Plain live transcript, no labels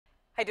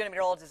Hi, doing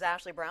meteorologist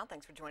Ashley Brown.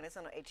 Thanks for joining us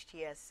on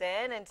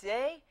HTSN. And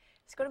today,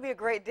 it's going to be a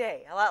great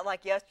day. A lot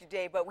like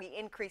yesterday, but we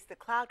increase the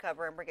cloud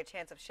cover and bring a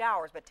chance of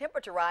showers. But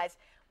temperature rise,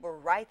 we're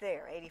right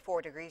there.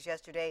 84 degrees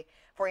yesterday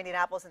for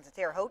Indianapolis and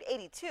Terre Haute,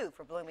 82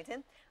 for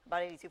Bloomington,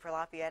 about 82 for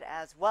Lafayette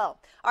as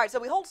well. All right, so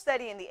we hold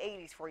steady in the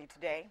 80s for you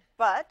today,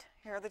 but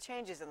here are the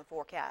changes in the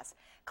forecast.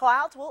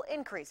 Clouds will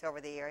increase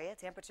over the area.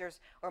 Temperatures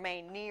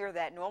remain near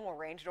that normal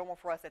range, normal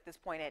for us at this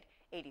point at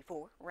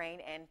 84. Rain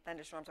and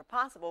thunderstorms are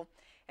possible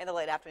in the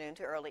late afternoon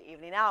to early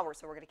evening hours,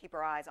 so we're going to keep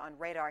our eyes on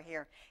radar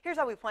here. Here's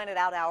how we plan it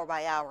out hour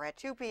by hour. At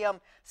 2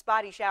 p.m.,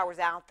 spotty showers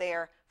out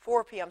there.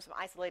 4 p.m., some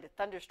isolated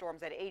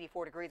thunderstorms at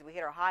 84 degrees. We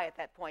hit our high at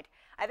that point.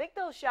 I think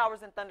those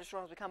showers and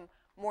thunderstorms become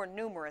more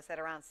numerous at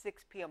around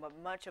 6 p.m., but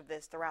much of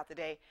this throughout the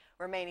day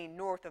remaining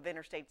north of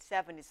Interstate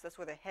 70. So that's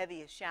where the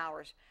heaviest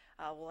showers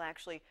will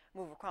actually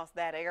move across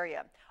that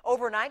area.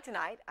 Overnight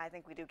tonight, I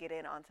think we do get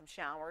in on some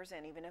showers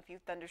and even a few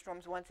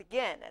thunderstorms once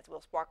again, as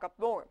we'll spark up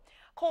more.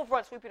 Cold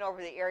front sweeping over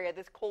the area.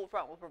 This cold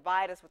front will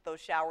provide us with those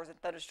showers and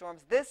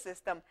thunderstorms. This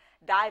system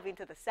diving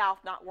to the south,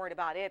 not worried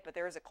about it, but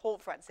there is a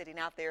cold front sitting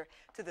out there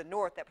to the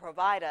north that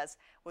provide us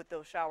with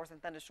those showers and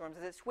thunderstorms.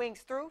 As it swings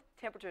through,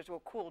 temperatures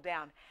will cool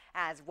down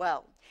as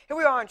well. Here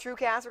we are on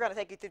TrueCast. We're going to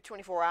take you through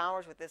 24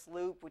 hours with this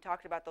loop. We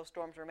talked about those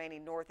storms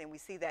remaining north, and we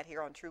see that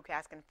here on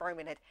TrueCast,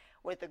 confirming it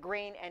with the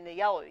green and the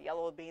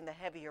yellow being the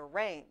heavier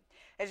rain.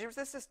 As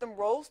this system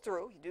rolls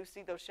through, you do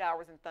see those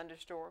showers and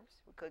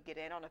thunderstorms. We could get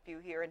in on a few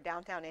here in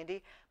downtown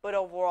Indy, but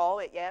overall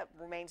it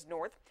remains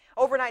north.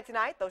 Overnight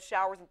tonight, those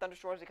showers and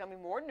thunderstorms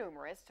becoming more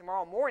numerous.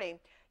 Tomorrow morning,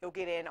 you'll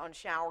get in on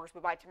showers,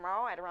 but by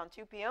tomorrow at around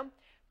 2 p.m.,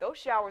 those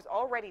showers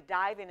already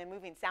diving and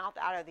moving south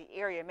out of the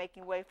area,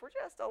 making way for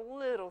just a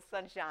little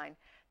sunshine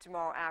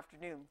tomorrow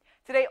afternoon.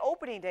 Today,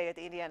 opening day at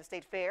the Indiana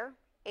State Fair.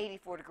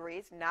 84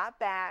 degrees, not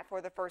bad for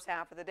the first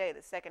half of the day.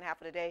 The second half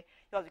of the day,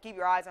 you'll have to keep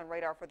your eyes on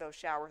radar for those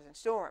showers and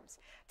storms.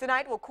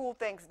 Tonight will cool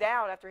things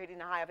down after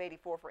hitting a high of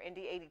 84 for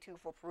Indy, 82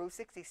 for Peru,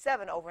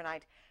 67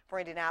 overnight for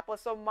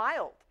Indianapolis, so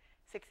mild,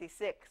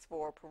 66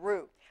 for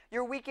Peru.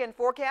 Your weekend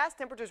forecast,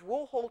 temperatures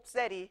will hold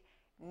steady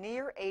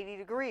near 80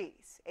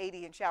 degrees.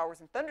 80 in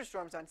showers and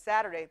thunderstorms on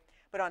Saturday,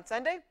 but on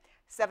Sunday,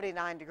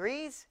 79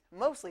 degrees,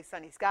 mostly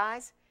sunny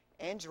skies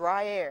and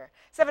dry air.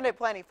 7-day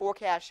planning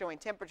forecast showing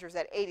temperatures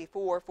at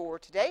 84 for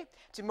today.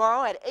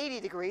 Tomorrow at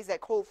 80 degrees,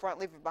 that cold front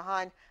leaving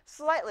behind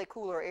slightly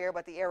cooler air,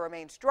 but the air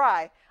remains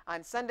dry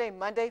on Sunday,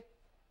 Monday,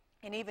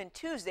 and even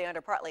Tuesday under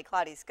partly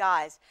cloudy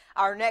skies.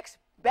 Our next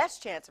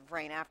best chance of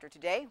rain after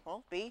today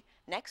will be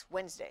next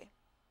Wednesday.